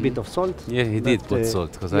 Maybe a bit of salt. Yeah, he did but, put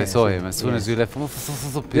salt, because I yeah, saw so- him. As soon as yeah. you left,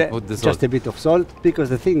 he Yeah, put the salt. just a bit of salt, because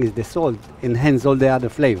the thing is the salt enhances all the other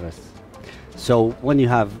flavors. So when you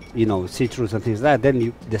have, you know, citrus and things like that,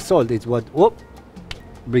 then the salt is what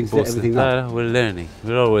brings everything up. We're learning.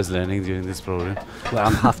 We're always learning during this program. Well,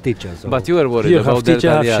 I'm half teacher, so. But you were worried You're about half the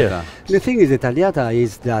teacher, half tagliata. The thing is, the tagliata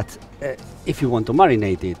is that if you want to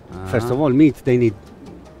marinate it, first of all, meat, they need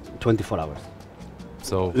 24 hours.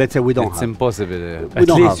 So Let's say we don't it's have. impossible. We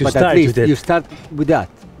don't least have, you but start at least with it. you start with that.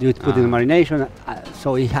 You put in marination,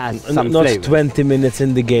 so it has some Not flavor. 20 minutes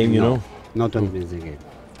in the game, you know? Not 20 minutes again.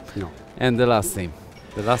 No. And the last team.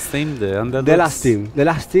 The last team, the underdogs. The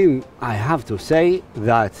last team, I have to say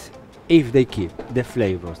that if they keep the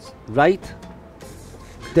flavors right,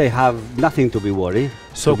 they have nothing to be worried.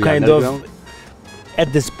 So to be kind underground. of,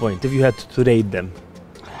 at this point, if you had to rate them,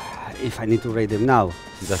 If I need to rate them now,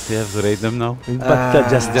 Does he have to rate them now? but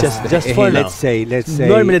just for now. let's say.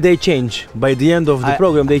 Normally they change. By the end of the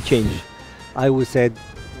program, they change. I would say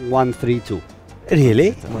 1-3-2. Really?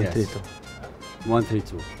 Yes. 1-3-2.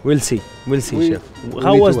 1-3-2. We'll see, chef. we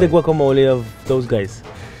How need was to the wait. guacamole of those guys?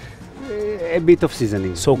 A bit of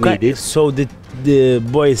seasoning. So needed. so the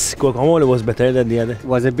boys' guacamole was better than the other.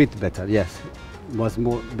 Was a bit better, yes. Was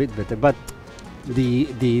more bit better, but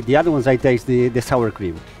the other ones I taste the sour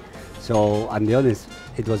cream. So I'm the honest,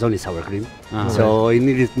 it was only sour cream. So it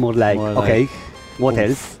needed more like okay, what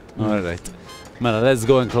else? All right. Mela, let's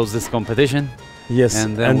go and close this competition. Yes,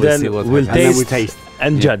 And then we'll see what we'll happens. And then we taste taste.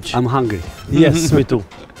 and judge. I'm hungry. Yes, me too.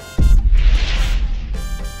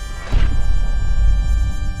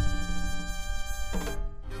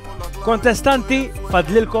 Kontestanti,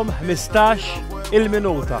 fadlilkom 15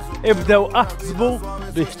 il-minuta. Ibdew aħsbu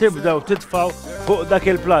biex tibdew titfaw fuq dak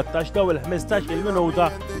il-platt, għax daw il-15 il-minuta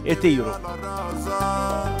itiru.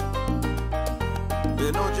 De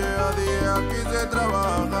noche a día aquí se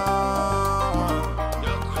trabaja.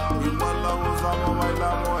 Igual la gozamos,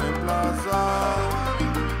 bailamos en plaza.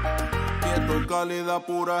 Quieto, cálida,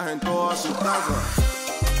 pura en todas sus casas.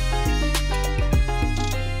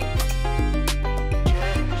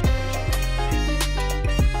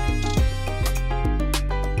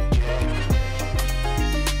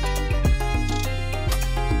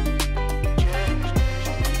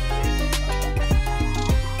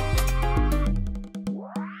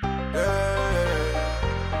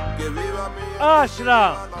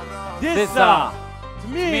 Ashra, Dissa,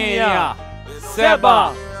 Tminja,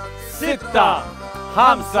 Seba, Sitta,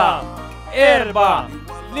 Hamsa, Erba,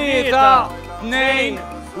 Tlieta, tnejn,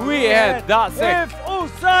 wieħed, daqsek. If u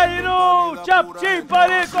sajru, ċabċipa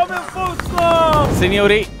likom infuskom!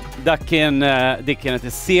 Sinjuri, dik kienet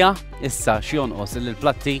is-sija, issa xjonqos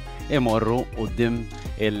il-platti imorru qudiem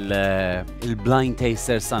il-blind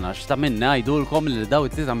taster sana. X'ta' minna għajdulkom li daw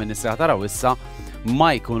it-tlieta minn is-sija taraw issa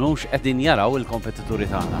ma jkunux qegħdin jaraw il-kompetituri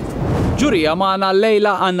tagħna. Ġurija maħna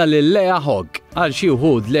l-lejla għanna l-Lea Hogg, għal xi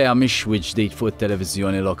wħud Lea mhix ġdid fuq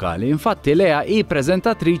it-televiżjoni lokali. Infatti Lea hi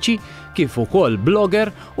preżentatriċi kif ukoll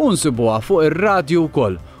blogger u nsibuha fuq ir-radju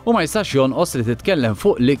wkoll u ma jistax jonqos li titkellem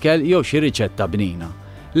fuq l-ikel jew xi riċetta bnina.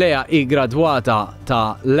 Lea hi gradwata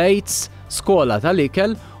ta' Leitz, skola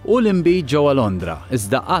tal-ikel u l-imbid ġewwa Londra,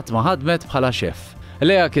 iżda qatt ma ħadmet bħala xef.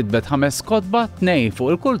 Lea kitbet 5 kotba, 2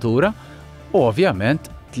 fuq il-kultura u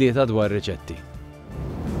ovvjament 3 dwar riċetti.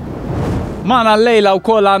 Mana l-lejla u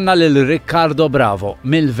koll għanna l-Riccardo Bravo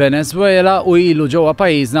mill-Venezuela u ilu ġewwa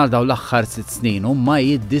pajjiżna għal daw l-aħħar 6 snin u ma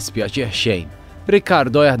jiddispjaċih xejn.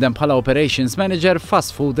 Riccardo jaħdem bħala Operations Manager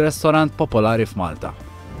fast food restaurant popolari f'Malta.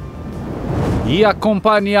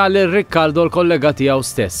 Jakkompanja lil Riccardo l-kollega tiegħu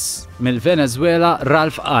stess mill-Venezuela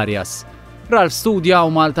Ralph Arias. Ralph studja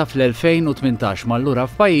u Malta fl-2018 mal-lura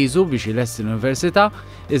f'pajjiżu biex ilesti l-Università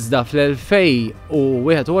iżda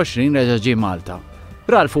fl-2021 reġa' ġie Malta.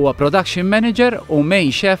 Ralph huwa production manager u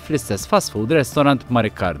main chef fl-istess fast food restaurant ma'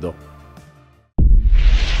 Riccardo.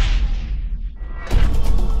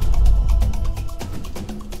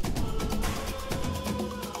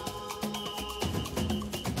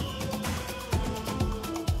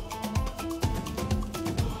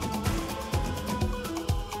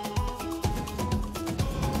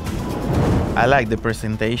 I like the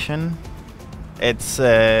presentation. It's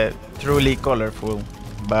truly colorful,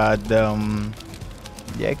 but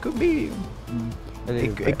yeah, it could be.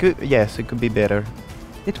 It could be better.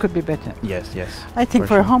 It could be better. Yes. I think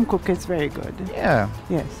for sure. a home cook it's very good. Yeah.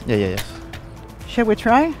 Yes. Yes. Shall we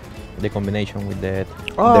try? The combination with the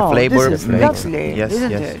flavor this is makes- lovely, yes,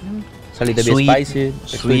 isn't yes. it? It's a little bit Sweet, spicy.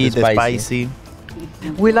 sweet, spicy.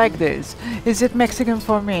 We like this. Is it Mexican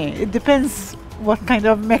for me? It depends what kind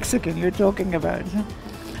of Mexican you're talking about.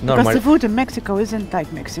 Because Normal. the food in Mexico isn't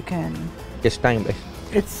like Mexican. It's time-based.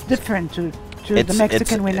 It's different to the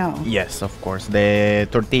Mexican we know. Yes, of course. The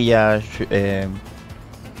tortilla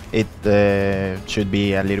it should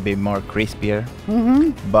be a little bit more crispier,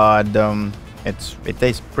 but it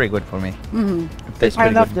tastes pretty good for me. It tastes I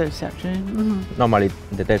pretty love good. this actually. Normally,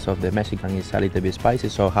 the taste of the Mexican is a little bit spicy,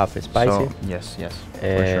 so half spicy. So, yes,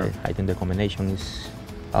 for sure. I think the combination is,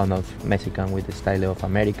 I don't know, if Mexican with the style of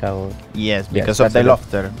America or. Yes, because of the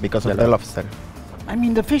lobster. Because of the lobster. I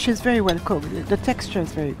mean, the fish is very well cooked. The texture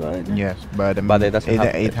is very good. Yes, but it doesn't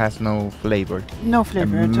have it has no flavor. No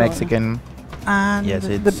flavor at all. Mexican. And Yes,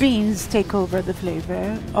 the it's- beans take over the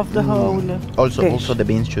flavor of the whole Also, dish. also the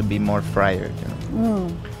beans should be more fried,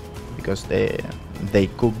 because they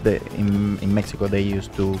cook in Mexico. They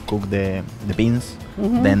used to cook the beans,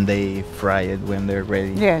 then they fry it when they're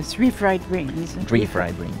ready. Yes, refried beans.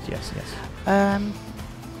 Refried beans. Yes.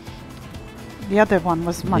 The other one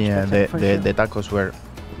was much better for sure. the tacos were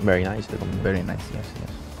very nice. Very nice. Yes.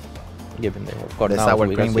 Given of course The now sour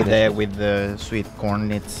we cream can see with the sweet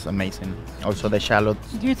corn, it's amazing. Also the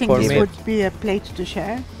shallots. Do you think for this me- would be a plate to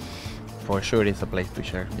share? For sure, it's a place to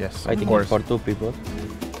share. Yes, I of think course. it's for two people.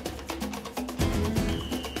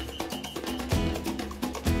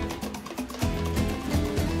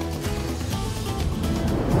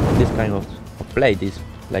 This kind of plate is,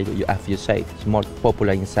 like as you say, it's more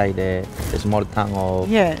popular inside the small town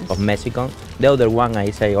of Mexico. The other one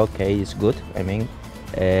I say, okay, it's good. I mean,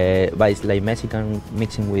 but it's like Mexican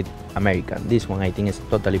mixing with American. This one I think is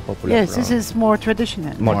totally popular. Yes, this is more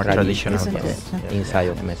traditional. More traditional, isn't yes. it? Inside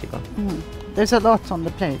of Mexico. There's a lot on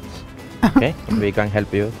the plate. Okay, we can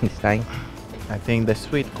help you this time. I think the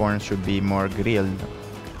sweet corn should be more grilled.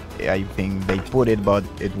 I think they put it, but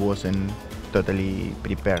it wasn't totally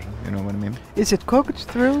prepared. You know what I mean? Is it cooked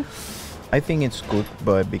through? I think it's good,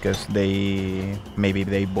 but because maybe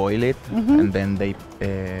they boil it and then they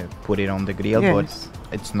put it on the grill, Yes.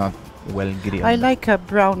 but it's not well grilled. I like a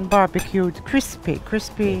brown barbecued,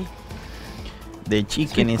 crispy. The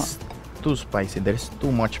chicken Sweet is too spicy. There's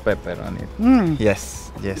too much pepper on it.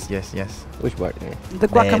 Yes. Which part? The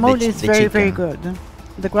guacamole is the very chicken. good.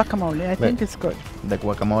 The guacamole, I think it's good. The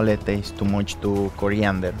guacamole tastes too much to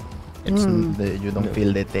coriander. It's you don't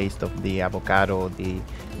feel the taste of the avocado,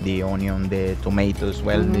 the onion, the tomatoes.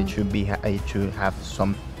 Well, it should be. It should have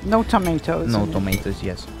some. No tomatoes. No in it. tomatoes.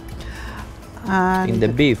 Yes. And In the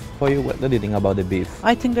beef, for you, what do you think about the beef?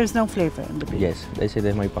 I think there's no flavor in the beef. Yes, that's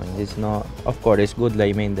my point. It's not, of course, it's good.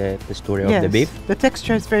 Like, I mean, the story Yes, of the beef, the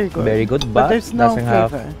texture is very good. very good, but but there's no doesn't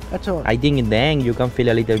have. flavor at all. I think in the end you can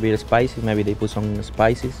feel a little bit spicy. Maybe they put some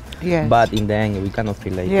spices. Yes. But in the end we cannot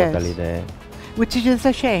feel like Yes. totally the. Which is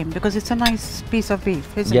a shame because it's a nice piece of beef,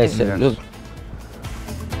 isn't Yes, it? look.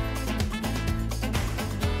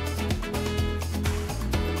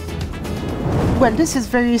 Well, this is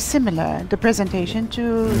very similar, the presentation,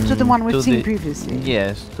 to the one we've seen previously.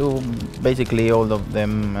 Yes. To basically all of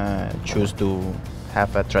them choose to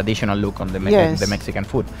have a traditional look on the Yes. the Mexican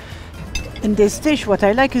food. In this dish, what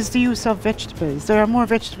I like is the use of vegetables. There are more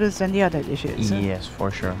vegetables than the other dishes. Yes, for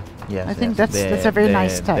sure. Yes. I think yes. that's a very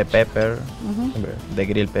nice touch. The pepper, Mhm. the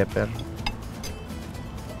grilled pepper.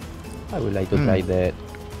 I would like to try the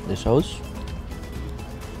sauce.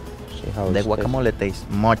 See how The it's guacamole tastes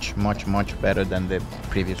much better than the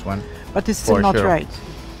previous one. But it's still For not sure. right.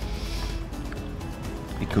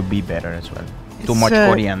 It could be better as well. Too It's, much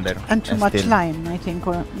coriander. And too much still. lime, I think,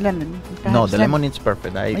 or lemon. No, Perhaps the lemon is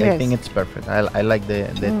perfect. I Yes. think it's perfect. I like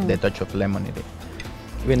the touch of lemon in it.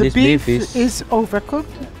 When The this beef beef is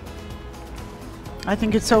overcooked. I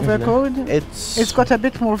think it's overcooked. It's got a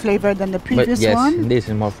bit more flavor than the previous yes, one. This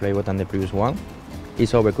is more flavor than the previous one.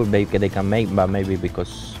 It's overcooked, they can make, but maybe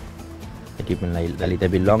because they keep it like a little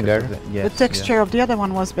bit longer. The texture of the other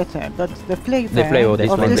one was better, but the flavor, of this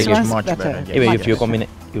one is much better. Even if you combine it,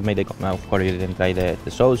 you make of course you can try the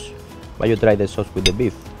sauce, but you try the sauce with the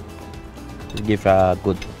beef. It gives a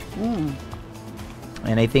good.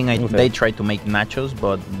 And I think they try to make nachos,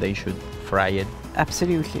 but they should fry it.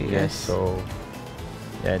 Absolutely, yes. So,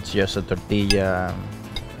 yeah, it's just a tortilla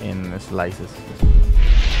in slices.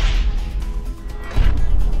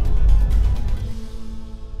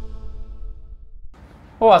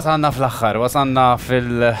 Wasanna fl-axħar, wasanna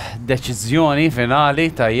fil-deċizjoni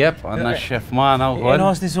finali tajjeb, għanna x-xef maħna u għol.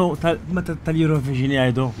 Nħosni su tal-Eurovision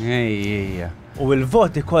jgħidu. Ejja. U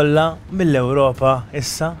il-voti kolla mill-Europa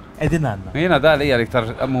issa edin għanna. Jena dali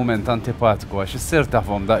għal-iktar moment antipatiku għax s-sir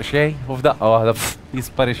tafhom daqxej u f'daqqa waħda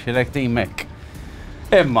jisparixi l-ek timek.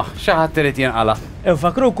 Imma, xaħat trid jenqala.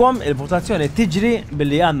 Fakrukom il-votazzjoni tiġri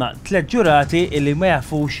billi għanna 3 ġurati illi ma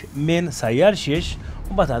jafux min sajjar xiex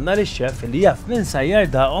u bat għanna l-xef illi jaf min sajjar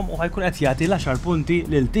daqom u ħajkun qed jagħti l-10 punti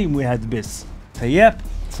lil tim wieħed biss. Tajjeb?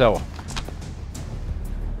 Sewa.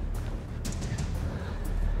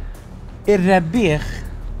 Ir-rebbieħ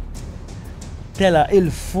tela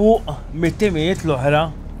il-fuq mit-timijiet l-oħra.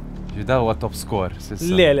 Ġidaw huwa top score sissa.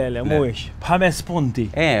 Le, mhuwiex. b'5 punti.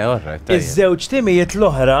 Alright. Iż-żewġ timijiet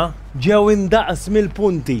l-oħra ġew indaqs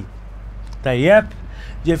mill-punti. Tajjeb?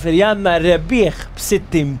 Ġifieri għandna r-rebbieħ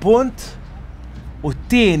b'60 punt u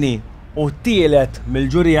t-tieni u t-tielet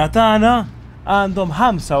mill-ġurija tagħna għandhom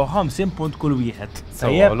 55 punt kull wieħed.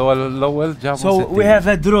 Tajjeb? L-ewwel ġabu. So we have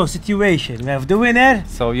a draw situation. We have the winner.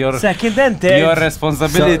 So your second and third. Your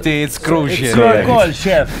responsibility is crucial. It's your call,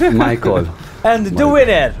 chef. My call. And the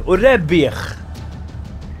winner u rebbieħ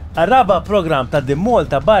għarraba program ta' The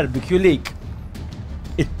Malta BBQ League.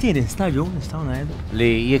 It-tieni stadju nistgħu ngħidu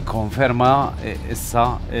li jikkonferma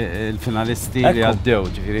issa il-finalisti li għaddew,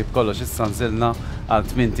 ġifieri b'kollox issa nżilna għal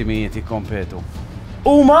 8 timijiet jikkompetu.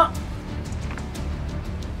 Huma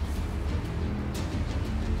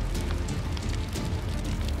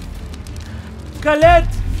Khaled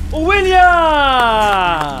u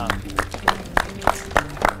William!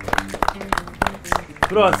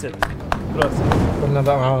 Proset. Kunna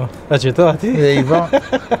daqa aċitati. Iva.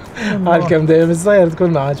 Għal-kem dejjem iż-żajr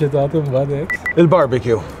tkunna aċitati mbagħad.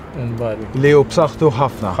 Il-barbecue. Li hu b'saħħtu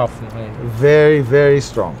ħafna. Very, very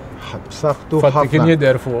strong. B'saħħtu ħafna. Fatti kien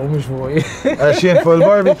jidher fuq mhux fuq. Għax jien fuq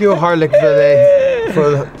il-barbecue ħarlek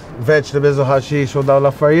fuq vegetables u ħaxix u dawn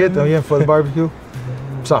l-affarijiet u jien fuq il-barbecue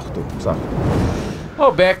b'saħħtu. U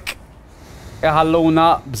bekk iħalluna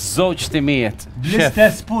b'żewġ timijiet.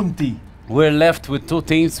 L-istess punti. We're left with 2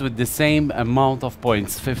 teams with the same amount of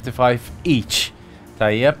points, 55 each.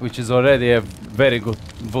 Tayyeb, which is already a very good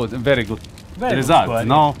result,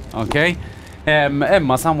 no? Okay?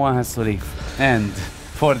 Emma, someone has to leave. And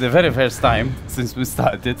for the very first time since we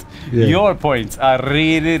started, your points are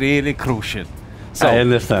really, really crucial. So I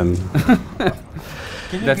understand.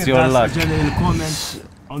 That's your luck. General comments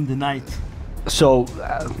on the night. So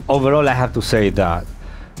overall, I have to say that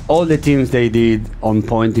all the teams they did on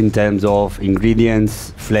point in terms of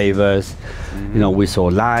ingredients, flavors. You know, we saw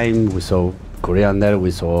lime, we saw coriander,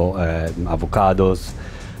 we saw avocados,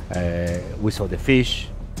 we saw the fish,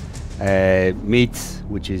 meats,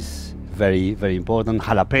 which is very, very important.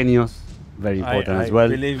 Jalapenos, very important as well.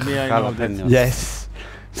 Believe me, I know that. Yes,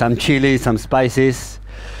 some chili, some spices.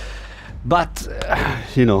 But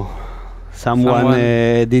you know, someone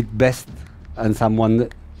did best and someone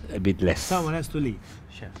a bit less. Someone has to leave.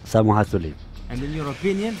 Someone has to leave. And in your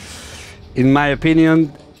opinion? In my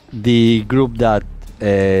opinion, the group that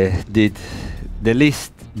did the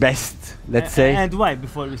least best, let's say. And why,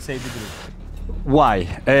 before we say the group? Why?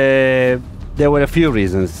 There were a few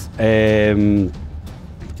reasons.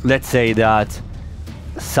 Let's say that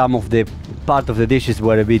some of the part of the dishes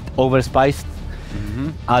were a bit overspiced.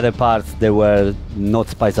 Other parts, they were not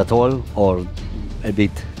spiced at all or a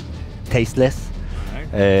bit tasteless.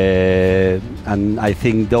 And I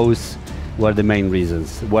think those were the main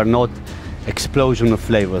reasons. Were not explosion of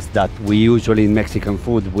flavors that we usually in Mexican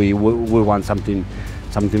food. We want something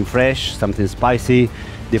fresh, something spicy,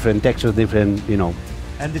 different textures, different, you know.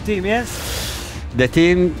 And the team, yes? The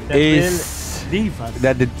team that is will leave us.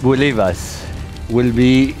 That will leave us. Will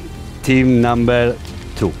be team number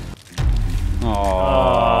 2.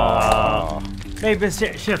 Oh. Maybe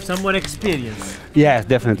chef, some more experience. Yes,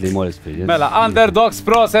 definitely more experience. Mela, underdogs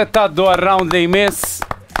proset taddu għal-round li jmiss.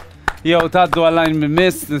 Jew taddu għal-line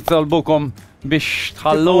miss, nitolbukom biex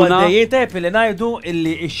tħalluna. Għaddejjiet li najdu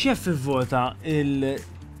illi il-chef vota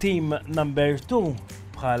il-team number 2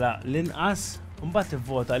 bħala l-inqas, mbagħad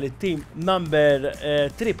ivvota l-team number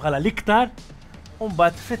 3 bħala l-iktar,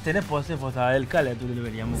 mbagħad fit-tieni post ivvota l-Kaled u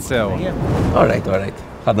l-William. Sewa. All right.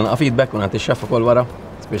 Ħadna naqa' feedback u nagħti x-xef ukoll wara,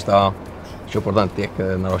 biex ta' xi importanti jekk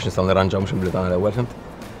narawx nistgħu nirranġaw mhux imbliet tagħna l-ewwel fimt.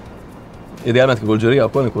 Idealment kieku l-ġurija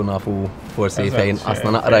wkoll ikun nafu forsi fejn qasna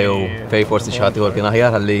naqra jew fejn forsi xi ħadd ieħor kien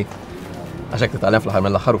aħjar ħalli għax hekk titgħallem fl-aħħar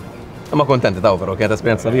mill-aħħar. Imma kontenti taw però kienet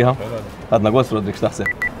esperjenza sabiħa. Ħadna gost Rodrik x'taħseb.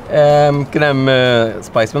 Kien hemm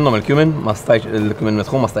spice minnhom il-cumin, ma stajx il-cumin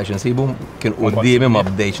midħum ma stajx insibu, kien qudiemi ma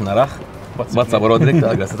bdejx narah. Bazza Rodrik,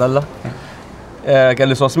 grazzi talla.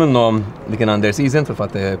 Kelli sos minnhom li kien under season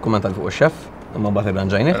fil-fatt kummental fuq ix-xef, imma mbagħad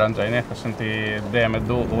irranġajnih. Ranġajnek għax inti dejjem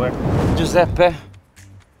idduq u hekk. Giuseppe,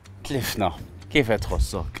 tlifna, kif qed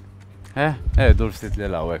tħossok? Dur ftit li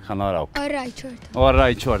l-għawek, ħanaraw. All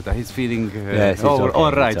right, shorta. He's feeling...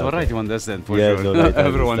 all right, you understand for sure.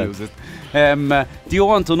 Everyone uses it. Do you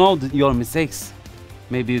want to know your mistakes?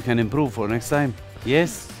 Maybe you can improve for next time?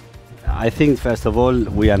 Yes? I think, first of all,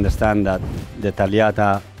 we understand that the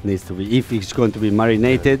tagliata needs to be, if it's going to be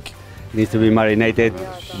marinated, needs to be marinated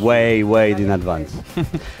way in advance.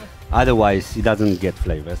 Otherwise, it doesn't get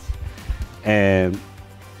flavors. And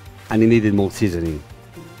it needed more seasoning.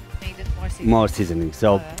 More seasoning.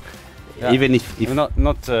 So even if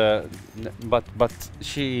but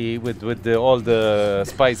she with all the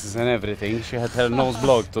spices and everything, she had her nose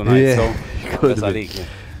blocked tonight. So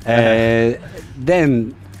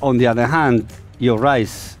then on the other hand, your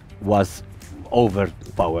rice was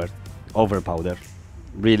overpowdered.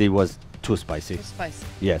 Really was too spicy. Too spicy.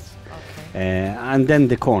 Yes. Okay. And then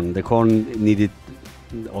the corn needed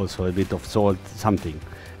also a bit of salt, something.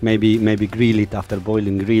 Maybe grill it after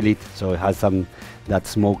boiling, so it has some that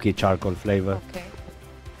smoky charcoal flavor. Okay.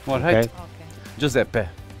 All right. Okay. Giuseppe,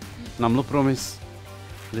 namlu promise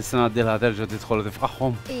li s-sena d-dila terġa tidħolu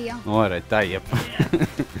tifqaħħom? Ija. All right, tajjeb.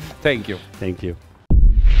 Thank you. Thank you.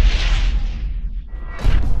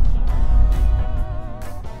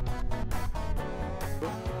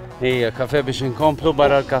 Ija, kafe biex inkomplu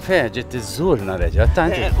barra l-kafe, ġiet iżżurna reġa,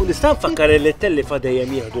 tanti. U nista' nfakkar li t-telli fa dejjem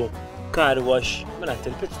jieħdu car wash minn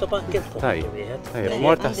il-pit stop anke Tajjeb,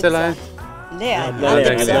 mor taħsela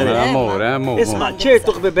Isma'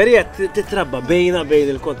 ċertu ħbiberijiet titrabba bejn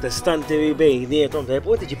il-kontestanti bejnietom tajjeb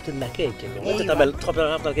u inti ġibtilna kejk. Inti tagħmel tħobb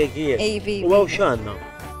ħafna kejkijiet. U hawn x'għandna.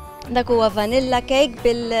 Dak huwa vanilla cake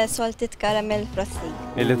bil-salted caramel frosting.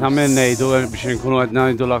 Illi tagħmel ngħidu biex inkunu qed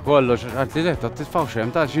ngħidu la kollox, qalt li ta' titfgħux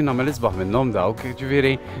hemm ta' xi nagħmel isbaħ minnhom dawk,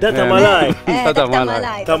 ġifieri. Da ta' malaj.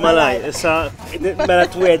 Ta' malaj. Issa mela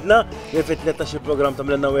twiedna li fit-13 programm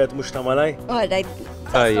tagħmilna wieħed mhux ta' malaj.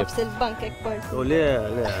 Tajjeb. Il-bankek forsi. U le.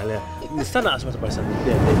 Nista' naqsma ta'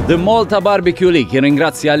 The Malta Barbecue League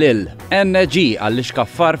jirringrazzja lil NG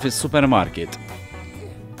għall-ixkaffar fis-supermarket.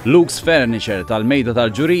 Luke's Furniture tal-mejda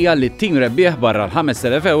tal-ġurija li t-tim rebbieħ barra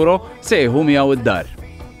l-5,000 euro sejħu miegħu id-dar.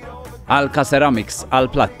 Alka Ceramics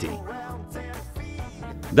għal-platti.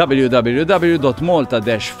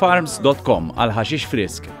 www.malta-farms.com għal-ħaxix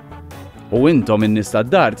frisk. U intom in-nies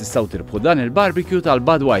tad-dar tistgħu tirbħu dan il-barbecue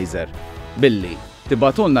tal-Budweiser billi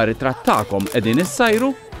tibatulna ritrattakom qegħdin issajru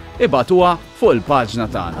ibatuha fuq il-paġna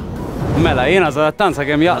tagħna. Mela, jiena zadattanza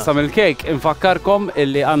kemm jaqsam il-kejk infakkarkom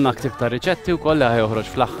illi għandna ktib ta' riċetti wkoll li ħajħroġ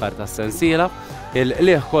fl-aħħar tas-sensiela.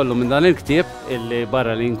 Il-qlieħ kollu minn dan il-ktieb illi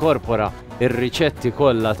barra li inkorpora ir-riċetti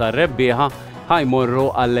kollha tar-rebbieħa ħajmorru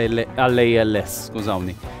għall-ALS,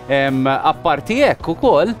 skużawni. Apparti hekk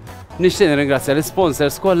ukoll nixtieq nirringrazzja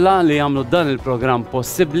l-sponsors kollha li jagħmlu dan il-programm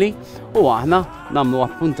possibbli u aħna nagħmlu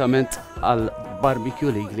appuntament għal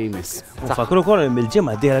Barbecue League li jmiss. Fakru kol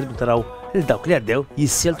mill-ġimgħa d-dieħla taraw il-dawk li għaddew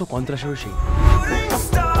jisseltu kontra xulxin.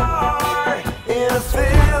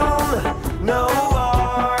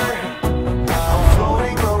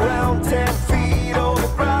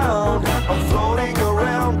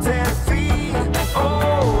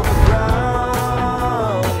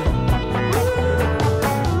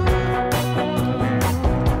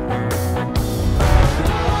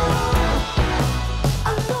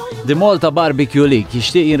 The Malta Barbecue League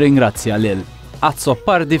jixtieq jirringrazzja lil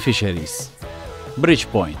Azzopardi Fisheries,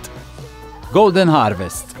 Bridgepoint, Golden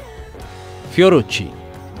Harvest, Fiorucci,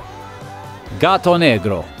 Gato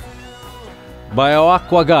Negro,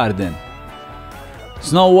 BioAqua Garden,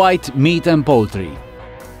 Snow White Meat and Poultry,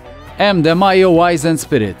 M. De Mayo Wines and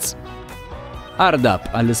Spirits, Ardab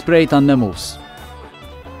għall-spray tan-nemus,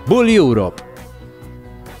 Bull Europe,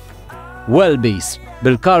 Wellbees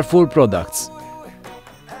bil-Carrefour Products,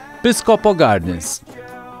 Piscopo Gardens,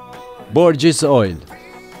 Borges Oil,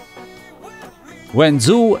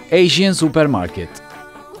 Wenzhou Asian Supermarket,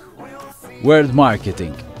 World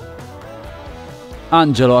Marketing,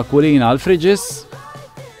 Angelo Aquilina għal-Friġis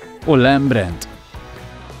u Lem Brent.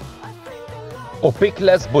 U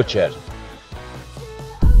Pickles Butcher